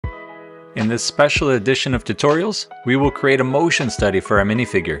In this special edition of tutorials, we will create a motion study for our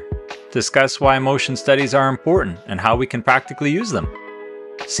minifigure, discuss why motion studies are important and how we can practically use them,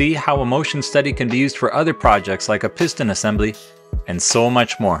 see how a motion study can be used for other projects like a piston assembly, and so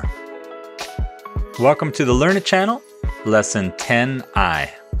much more. Welcome to the Learn It channel, Lesson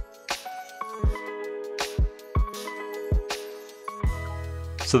 10I.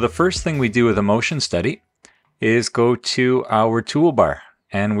 So the first thing we do with a motion study is go to our toolbar,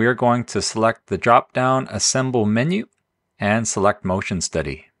 and we're going to select the drop-down Assemble menu and select Motion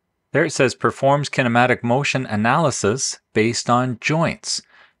Study. There it says Performs Kinematic Motion Analysis based on Joints.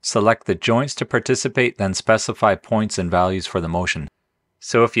 Select the joints to participate, then specify points and values for the motion.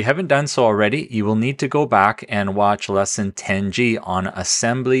 So if you haven't done so already, you will need to go back and watch Lesson 10G on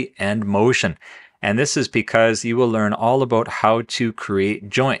Assembly and Motion. And this is because you will learn all about how to create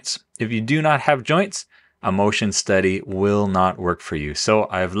joints. If you do not have joints, a motion study will not work for you. So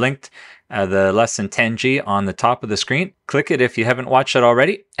I've linked the lesson 10G on the top of the screen. Click it if you haven't watched it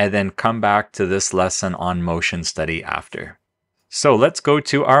already, and then come back to this lesson on motion study after. So let's go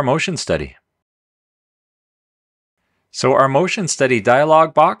to our motion study. So our motion study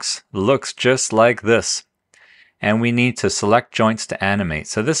dialog box looks just like this. And we need to select joints to animate.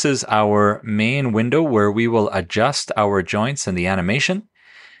 So this is our main window where we will adjust our joints in the animation.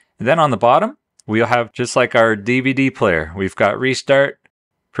 And then on the bottom, we'll have just like our DVD player. We've got restart,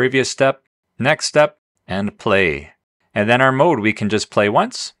 previous step, next step, and play. And then our mode, we can just play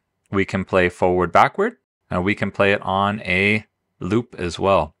once. We can play forward, backward, and we can play it on a loop as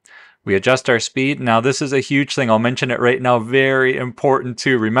well. We adjust our speed. Now this is a huge thing. I'll mention it right now. Very important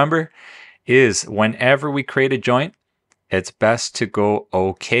to remember is whenever we create a joint, it's best to go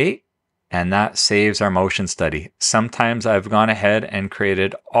OK. And that saves our motion study. Sometimes I've gone ahead and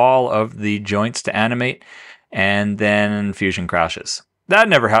created all of the joints to animate, and then Fusion crashes. That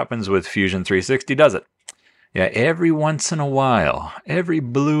never happens with Fusion 360, does it? Yeah, every once in a while, every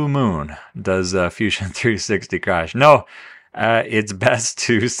blue moon does Fusion 360 crash. No, it's best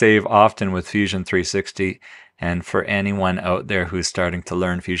to save often with Fusion 360. And for anyone out there who's starting to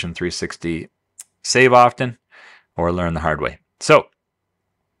learn Fusion 360, save often or learn the hard way. So,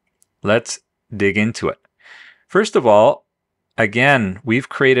 let's dig into it. First of all, again, we've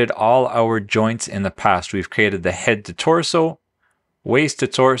created all our joints in the past. We've created the head to torso, waist to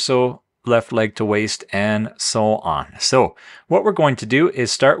torso, left leg to waist, and so on. So what we're going to do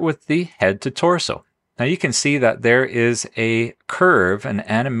is start with the head to torso. Now you can see that there is a curve, an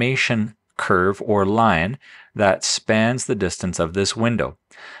animation curve or line that spans the distance of this window.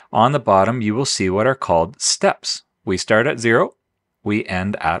 On the bottom, you will see what are called steps. We start at 0. We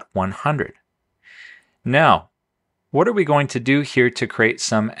end at 100. Now, what are we going to do here to create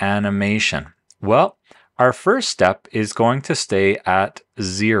some animation? Well, our first step is going to stay at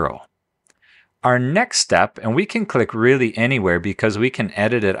 0. Our next step, and we can click really anywhere because we can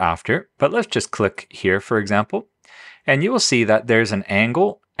edit it after, but let's just click here, for example, and you will see that there's an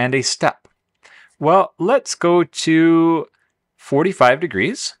angle and a step. Well, let's go to 45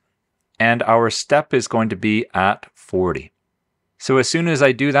 degrees, and our step is going to be at 40. So as soon as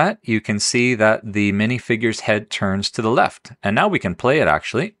I do that, you can see that the minifigure's head turns to the left. And now we can play it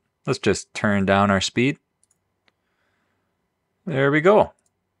actually. Let's just turn down our speed. There we go.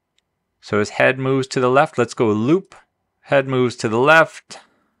 So his head moves to the left. Let's go loop. Head moves to the left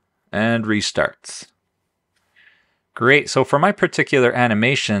and restarts. Great. So for my particular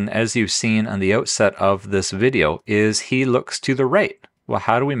animation, as you've seen on the outset of this video, is he looks to the right. Well,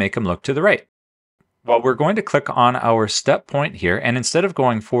 how do we make him look to the right? Well, we're going to click on our step point here, and instead of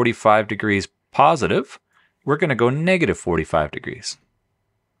going 45 degrees positive, we're going to go negative 45 degrees.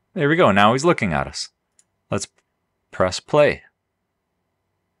 There we go. Now he's looking at us. Let's press play.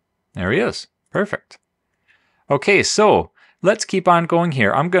 There he is. Perfect. Okay, so let's keep on going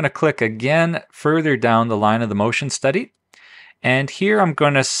here. I'm going to click again further down the line of the motion study. And here I'm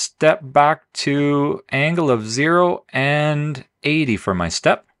going to step back to angle of 0 and 80 for my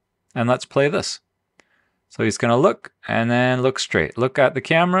step. And let's play this. So he's going to look and then look straight. Look at the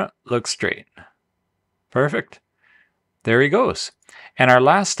camera, look straight. Perfect. There he goes. And our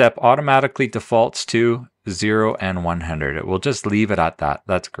last step automatically defaults to 0 and 100. It will just leave it at that.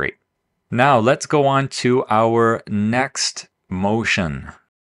 That's great. Now let's go on to our next motion.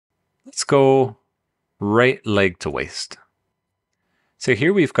 Let's go right leg to waist. So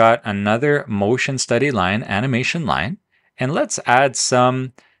here we've got another motion study line, animation line, and let's add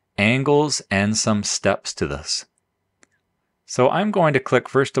some angles and some steps to this. So I'm going to click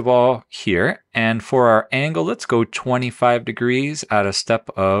first of all here, and for our angle, let's go 25 degrees at a step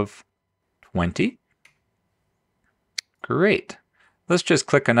of 20. Great. Let's just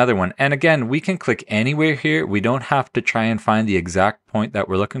click another one. And again, we can click anywhere here. We don't have to try and find the exact point that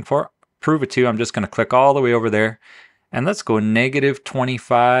we're looking for. Prove it to, I'm just going to click all the way over there. And let's go negative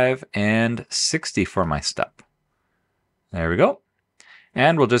 25 and 60 for my step. There we go.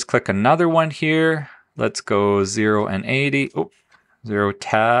 And we'll just click another one here. Let's go 0 and 80. Oh, 0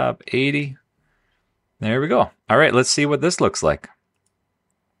 tab 80. There we go. All right, let's see what this looks like.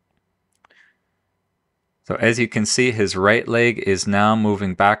 So as you can see, his right leg is now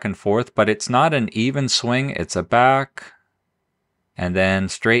moving back and forth, but it's not an even swing. It's a back and then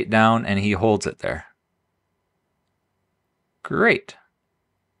straight down, and he holds it there. Great.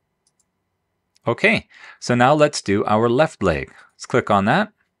 Okay, so now let's do our left leg. Let's click on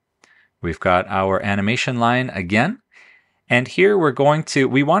that. We've got our animation line again. And here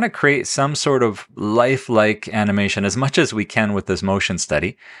we want to create some sort of lifelike animation as much as we can with this motion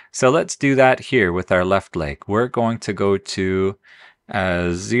study. So let's do that here with our left leg. We're going to go to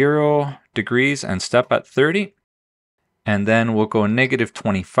 0 degrees and step at 30. And then we'll go negative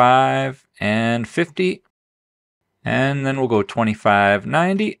 25 and 50. And then we'll go 25,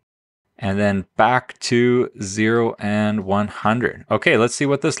 90. And then back to 0 and 100. Okay, let's see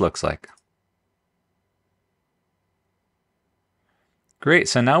what this looks like. Great,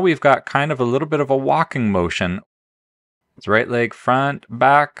 so now we've got kind of a little bit of a walking motion. It's right leg front,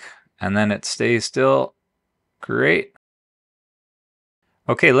 back, and then it stays still. Great.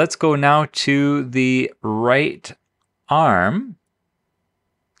 Okay, let's go now to the right arm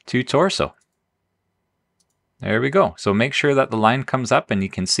to torso. There we go. So make sure that the line comes up and you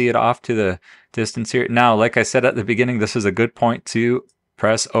can see it off to the distance here. Now, like I said at the beginning, this is a good point to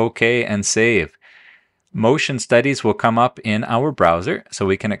press OK and save. Motion studies will come up in our browser, so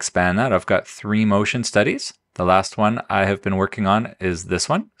we can expand that. I've got 3 motion studies. The last one I have been working on is this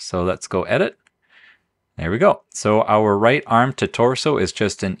one. So let's go edit. There we go. So our right arm to torso is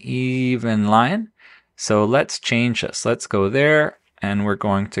just an even line. So let's change this. Let's go there. And we're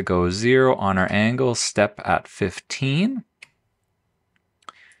going to go 0 on our angle, step at 15.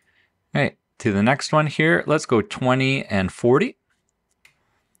 All right, to the next one here, let's go 20 and 40.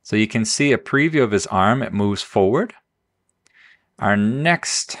 So you can see a preview of his arm, it moves forward. Our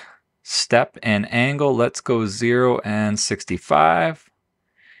next step and angle, let's go 0 and 65.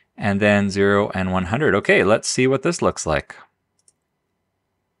 And then 0 and 100. Okay, let's see what this looks like.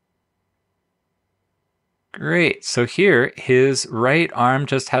 Great, so here his right arm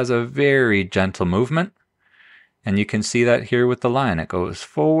just has a very gentle movement. And you can see that here with the line. It goes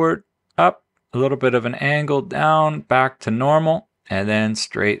forward, up, a little bit of an angle, down, back to normal, and then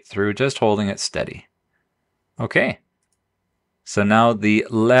straight through, just holding it steady. Okay, so now the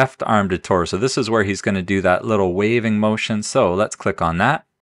left arm to torso. This is where he's going to do that little waving motion. So let's click on that.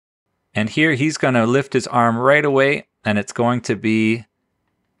 And here he's going to lift his arm right away, and it's going to be,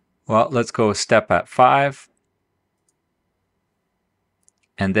 well, let's go step at 5.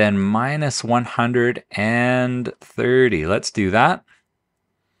 And then minus 130. Let's do that.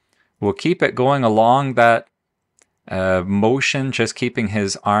 We'll keep it going along that motion, just keeping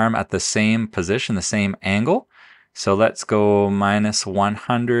his arm at the same position, the same angle. So let's go minus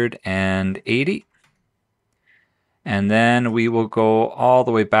 180. And then we will go all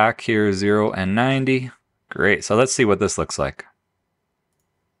the way back here, 0 and 90. Great, so let's see what this looks like.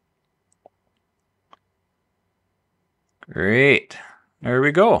 Great, there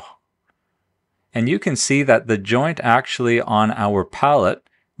we go. And you can see that the joint actually on our palette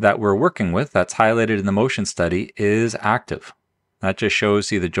that we're working with, that's highlighted in the motion study, is active. That just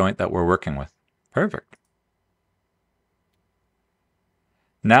shows you the joint that we're working with. Perfect.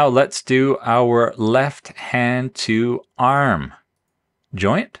 Now let's do our left hand to arm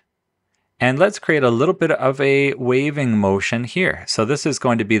joint. And let's create a little bit of a waving motion here. So this is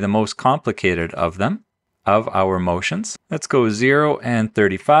going to be the most complicated of them, of our motions. Let's go 0 and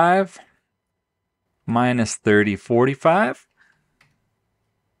 35, minus 30, 45,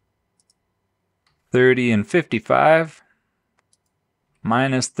 30 and 55,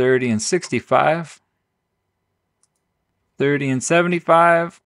 minus 30 and 65, 30 and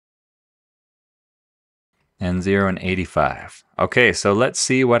 75, and 0 and 85. Okay, so let's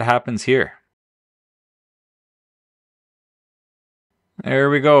see what happens here. There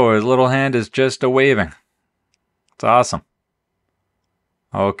we go. His little hand is just a waving. It's awesome.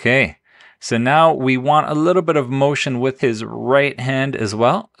 Okay, so now we want a little bit of motion with his right hand as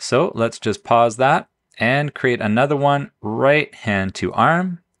well. So let's just pause that and create another one, right hand to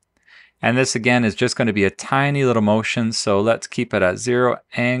arm. And this again is just going to be a tiny little motion. So let's keep it at 0,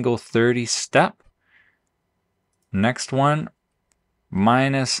 angle 30, step. Next one,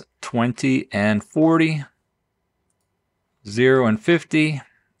 minus 20 and 40. 0 and 50,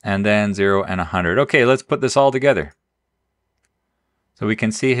 and then 0 and 100. Okay, let's put this all together. So we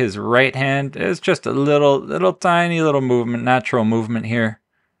can see his right hand is just a little tiny little movement, natural movement here.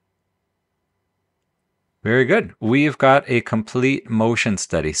 Very good. We've got a complete motion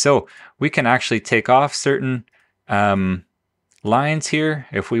study. So we can actually take off certain lines here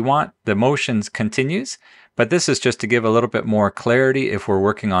if we want. The motion continues, but this is just to give a little bit more clarity if we're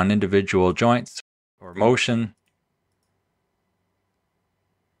working on individual joints or motion.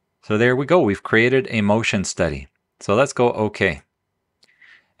 So there we go. We've created a motion study. So let's go OK.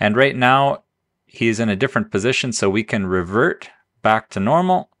 And right now he's in a different position, so we can revert back to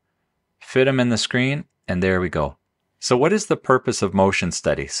normal, fit him in the screen, and there we go. So what is the purpose of motion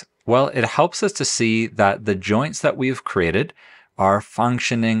studies? Well, it helps us to see that the joints that we've created are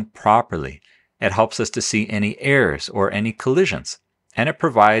functioning properly. It helps us to see any errors or any collisions. And it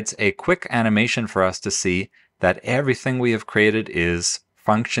provides a quick animation for us to see that everything we have created is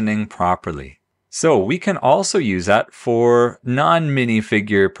functioning properly. So we can also use that for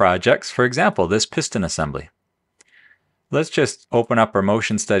non-minifigure projects. For example, this piston assembly. Let's just open up our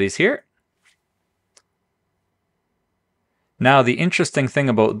motion studies here. Now, the interesting thing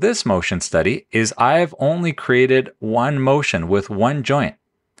about this motion study is I've only created one motion with one joint.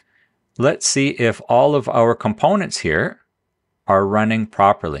 Let's see if all of our components here are running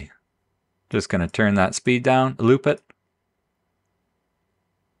properly. Just going to turn that speed down, loop it.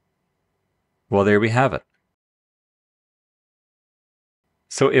 Well, there we have it.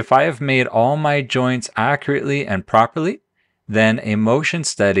 So if I have made all my joints accurately and properly, then a motion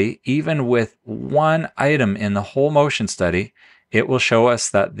study, even with one item in the whole motion study, it will show us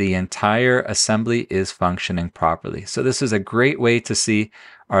that the entire assembly is functioning properly. So this is a great way to see,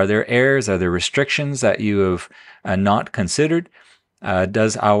 are there errors, are there restrictions that you have not considered?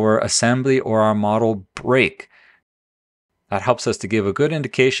 Does our assembly or our model break? That helps us to give a good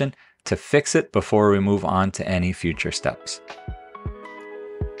indication to fix it before we move on to any future steps.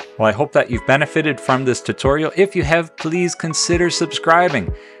 Well, I hope that you've benefited from this tutorial. If you have, please consider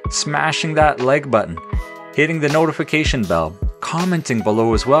subscribing, smashing that like button, hitting the notification bell, commenting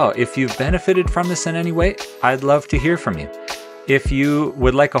below as well. If you've benefited from this in any way, I'd love to hear from you. If you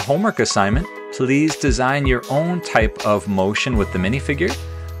would like a homework assignment, please design your own type of motion with the minifigure,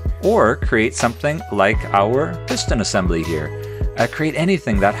 or create something like our piston assembly here. Create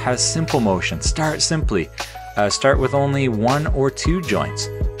anything that has simple motion. Start simply. Start with only 1 or 2 joints,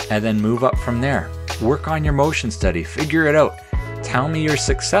 and then move up from there. Work on your motion study, figure it out. Tell me your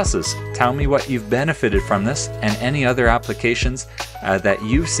successes. Tell me what you've benefited from this and any other applications that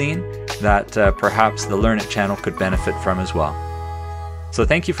you've seen that perhaps the Learn It channel could benefit from as well. So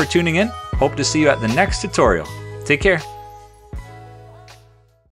thank you for tuning in. Hope to see you at the next tutorial. Take care.